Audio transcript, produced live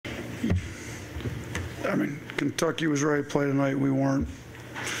I mean, Kentucky was ready to play tonight. We weren't.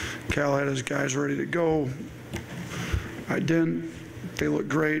 Cal had his guys ready to go. I didn't. They looked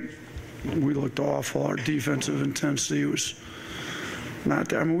great. We looked awful. Our defensive intensity was not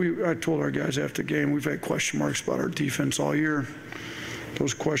there. I mean, I told our guys after the game, we've had question marks about our defense all year.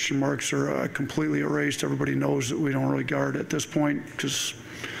 Those question marks are completely erased. Everybody knows that we don't really guard at this point because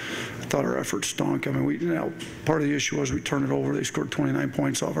I thought our effort stunk. I mean, part of the issue was we turned it over. They scored 29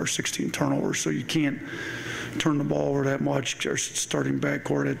 points off our 16 turnovers, so you can't turn the ball over that much. Our starting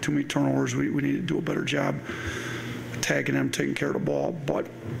backcourt had too many turnovers. We need to do a better job attacking them, taking care of the ball. But,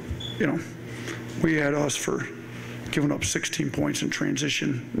 we had us for giving up 16 points in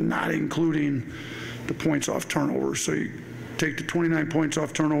transition, not including the points off turnovers. So you take the 29 points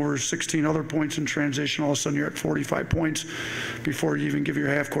off turnovers, 16 other points in transition, all of a sudden you're at 45 points before you even give your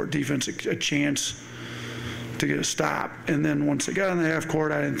half-court defense a chance to get a stop. And then once they got on the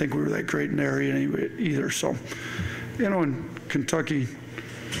half-court, I didn't think we were that great in the area either. So, and Kentucky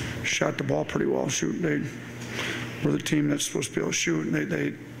shot the ball pretty well. They were the team that's supposed to be able to shoot, and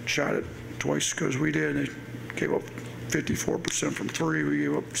they shot it twice because we did. They gave up 54% from three. We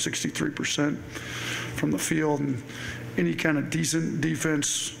gave up 63% from the field. And any kind of decent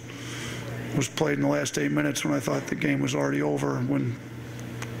defense was played in the last 8 minutes when I thought the game was already over, when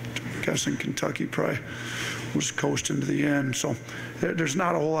I'm guessing Kentucky probably was coasting to the end. So there's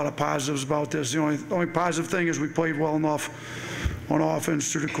not a whole lot of positives about this. The only positive thing is we played well enough on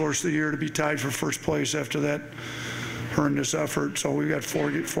offense through the course of the year to be tied for first place after that horrendous effort. So we got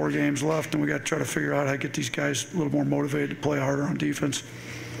four games left, and we got to try to figure out how to get these guys a little more motivated to play harder on defense.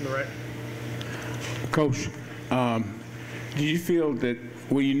 All right. Coach, do you feel that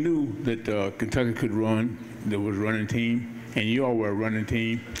you knew that Kentucky could run, there was a running team, and you all were a running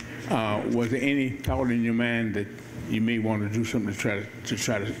team, was there any thought in your mind that you may want to do something to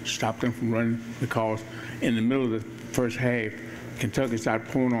try to stop them from running? Because in the middle of the first half, Kentucky started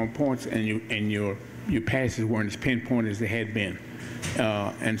pulling on points, and your passes weren't as pinpointed as they had been.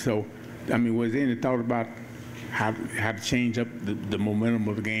 And so, I mean, was there any thought about how to change up the momentum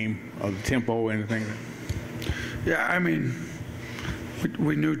of the game, or the tempo, or anything? Yeah, I mean,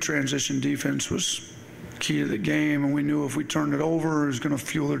 we knew transition defense was key to the game, and we knew if we turned it over, it was going to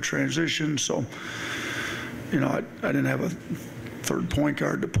fuel their transition. So, I didn't have a third point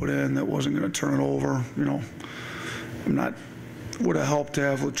guard to put in that wasn't going to turn it over. Would have helped to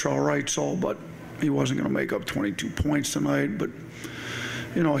have Latrell Wrightsall, but he wasn't going to make up 22 points tonight. But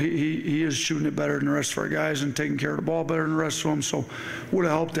he is shooting it better than the rest of our guys and taking care of the ball better than the rest of them. So would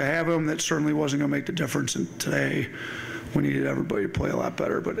have helped to have him. That certainly wasn't going to make the difference today. We needed everybody to play a lot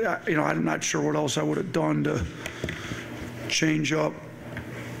better. But I'm not sure what else I would have done to change up.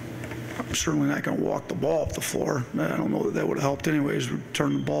 I'm certainly not going to walk the ball off the floor. I don't know that would have helped anyways. We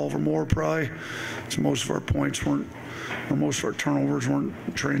turned the ball over more probably. So most of our points weren't, or most of our turnovers weren't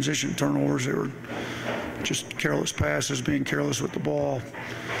transition turnovers. They were just careless passes, being careless with the ball,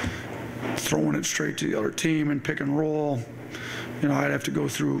 throwing it straight to the other team and pick and roll. I'd have to go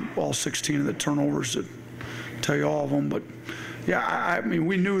through all 16 of the turnovers to tell you all of them. But yeah, I mean,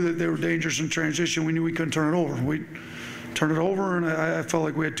 we knew that they were dangerous in transition. We knew we couldn't turn it over. We turned it over, and I felt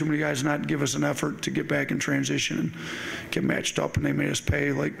like we had too many guys not give us an effort to get back in transition and get matched up, and they made us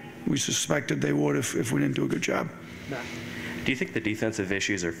pay like we suspected they would if we didn't do a good job. Do you think the defensive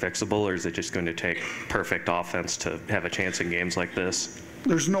issues are fixable, or is it just going to take perfect offense to have a chance in games like this?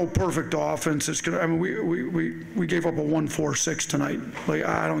 There's no perfect offense. It's gonna. I mean, we gave up a 1-4-6 tonight.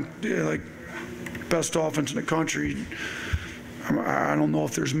 Like best offense in the country. I don't know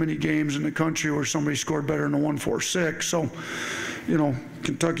if there's many games in the country where somebody scored better than a 1-4-6. So,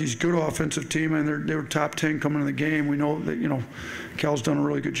 Kentucky's a good offensive team, and they were top 10 coming in the game. We know that, Cal's done a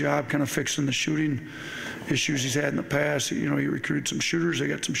really good job kind of fixing the shooting issues he's had in the past. He recruited some shooters. They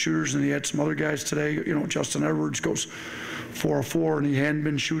got some shooters, and he had some other guys today. Justin Edwards goes 4 of 4, and he hadn't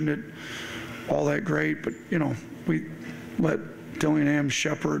been shooting it all that great. But, we let Dillingham,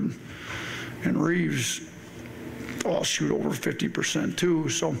 Shepard, and Reeves all shoot over 50% too.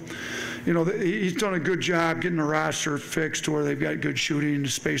 So, he's done a good job getting the roster fixed to where they've got good shooting to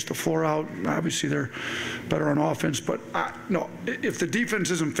space the floor out. Obviously, they're better on offense, but no, if the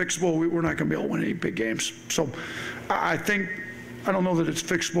defense isn't fixable, we're not going to be able to win any big games. So, I don't know that it's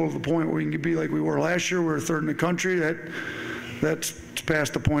fixable to the point where we can be like we were last year. We were third in the country. That's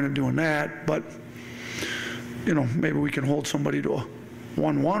past the point of doing that. But maybe we can hold somebody to a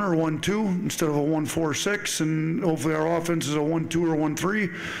 1-1 or 1-2 instead of a 1-4-6, and hopefully our offense is a 1-2 or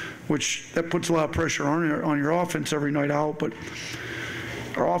 1-3, which that puts a lot of pressure on your offense every night out. But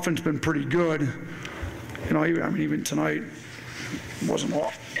our offense has been pretty good. Even tonight, wasn't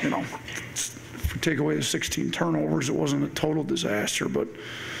all, if we take away the 16 turnovers, it wasn't a total disaster, but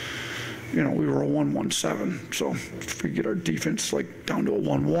we were a 1-1-7. So if we get our defense like down to a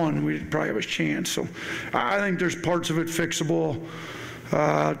 1-1, we'd probably have a chance. So I think there's parts of it fixable.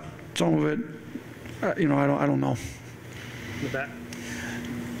 Some of it, I don't know. With that.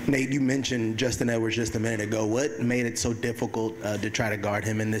 Nate, you mentioned Justin Edwards just a minute ago. What made it so difficult to try to guard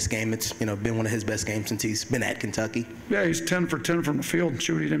him in this game? It's been one of his best games since he's been at Kentucky. Yeah, he's 10 for 10 from the field.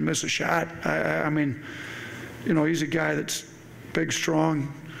 Shoot, he didn't miss a shot. I mean, he's a guy that's big,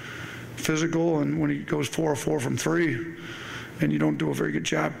 strong, physical, and when he goes 4 of 4 from 3, and you don't do a very good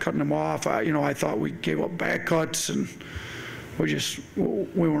job cutting him off, I thought we gave up back cuts, and we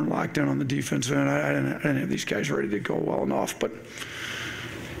weren't locked in on the defensive end. I didn't have these guys ready to go well enough, but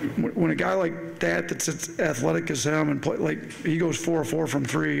when a guy like that's as athletic as him and play like he goes 4 of 4 from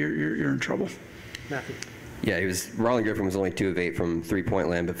 3, you're in trouble. Matthew. Yeah, Riley Griffin was only 2 of 8 from three-point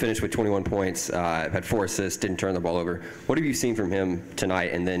land, but finished with 21 points, had 4 assists, didn't turn the ball over. What have you seen from him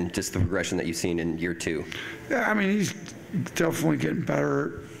tonight, and then just the progression that you've seen in year 2? Yeah, I mean, he's definitely getting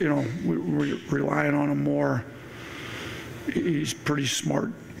better. We're relying on him more. He's a pretty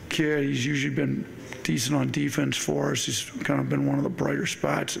smart kid. He's usually been decent on defense for us. He's kind of been one of the brighter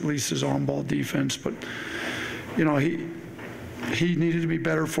spots, at least his on-ball defense. But, he needed to be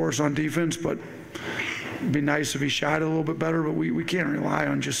better for us on defense, but it'd be nice if he shot a little bit better, but we can't rely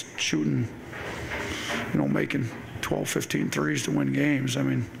on just shooting, making 12, 15 threes to win games. I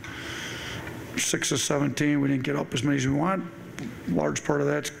mean, 6 of 17, we didn't get up as many as we want. Large part of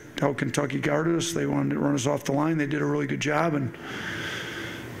that's how Kentucky guarded us. They wanted to run us off the line. They did a really good job, and,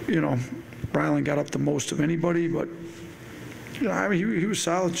 Ryland got up the most of anybody, but, I mean, he was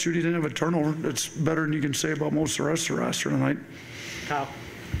solid. Shoot, he didn't have a turnover. That's better than you can say about most of the rest of the roster tonight. Kyle.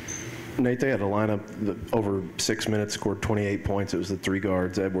 Nate, they had a lineup that over 6 minutes scored 28 points. It was the 3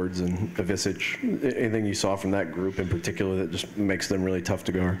 guards, Edwards and Ivisic. Anything you saw from that group in particular that just makes them really tough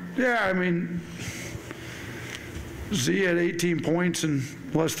to guard? Yeah, I mean, Z had 18 points in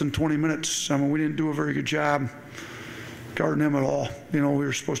less than 20 minutes. I mean, we didn't do a very good job guarding him at all. We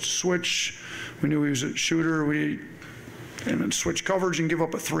were supposed to switch. We knew he was a shooter. And then switch coverage and give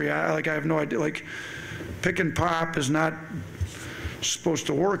up a 3. I have no idea. Like, pick and pop is not supposed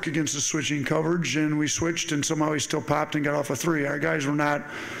to work against the switching coverage, and we switched, and somehow he still popped and got off a 3. Our guys were not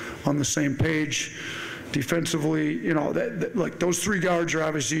on the same page defensively. Like those 3 guards are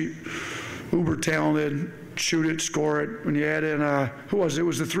obviously uber talented. Shoot it, score it. When you add in, who was it? It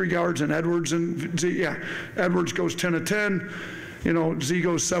was the 3 guards and Edwards and Z. Yeah, Edwards goes 10 of 10. Z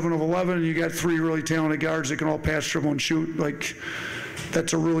goes 7 of 11, and you got 3 really talented guards that can all pass, dribble, and shoot. Like,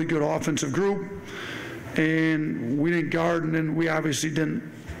 that's a really good offensive group. And we didn't guard, and then we obviously didn't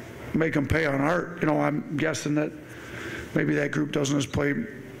make them pay on our. I'm guessing that maybe that group doesn't play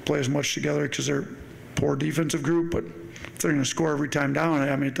as much together because they're a poor defensive group. But if they're going to score every time down,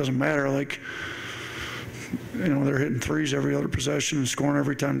 I mean, it doesn't matter. Like, they're hitting 3s every other possession and scoring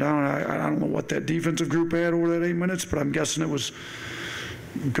every time down. I don't know what that defensive group had over that 8 minutes, but I'm guessing it was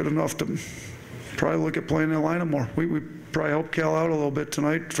good enough to probably look at playing the lineup more. We probably helped Cal out a little bit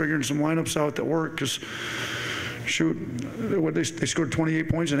tonight, figuring some lineups out that work. Because shoot, they scored 28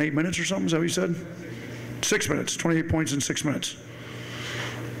 points in 8 minutes or something. Is that what you said? 6 minutes. 28 points in 6 minutes.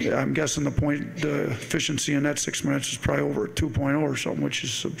 Yeah, I'm guessing the efficiency in that 6 minutes is probably over a 2.0 or something, which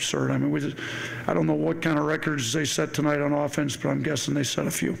is absurd. I mean, I don't know what kind of records they set tonight on offense, but I'm guessing they set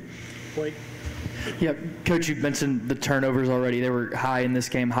a few. Blake. Yeah, Coach, you mentioned the turnovers already. They were high in this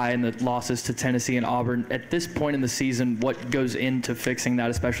game, high in the losses to Tennessee and Auburn. At this point in the season, what goes into fixing that,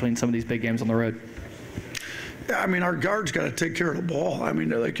 especially in some of these big games on the road? Yeah, I mean, our guards got to take care of the ball. I mean,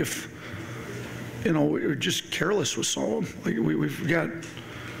 like if, we're just careless with some of them. Like we've got,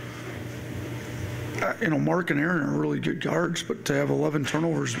 Mark and Aaron are really good guards, but to have 11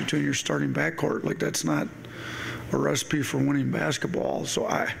 turnovers between your starting backcourt, like that's not a recipe for winning basketball. So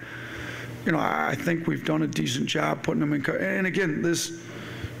I think we've done a decent job putting them in. And again, this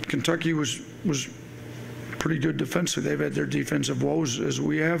Kentucky was pretty good defensively. They've had their defensive woes as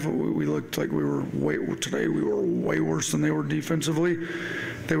we have. We looked like we were way worse than they were defensively.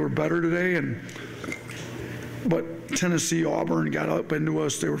 They were better today, but Tennessee, Auburn got up into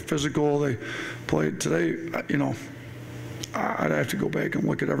us. They were physical. They played today. I'd have to go back and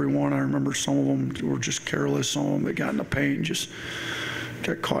look at every one. I remember some of them were just careless. Some of them that got in the paint just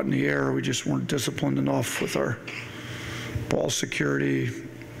got caught in the air. We just weren't disciplined enough with our ball security,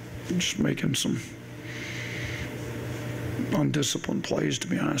 just making some undisciplined plays, to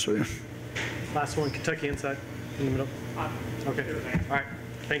be honest with you. Last one, Kentucky inside, in the middle. Okay. All right.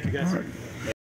 Thank you, guys. All right.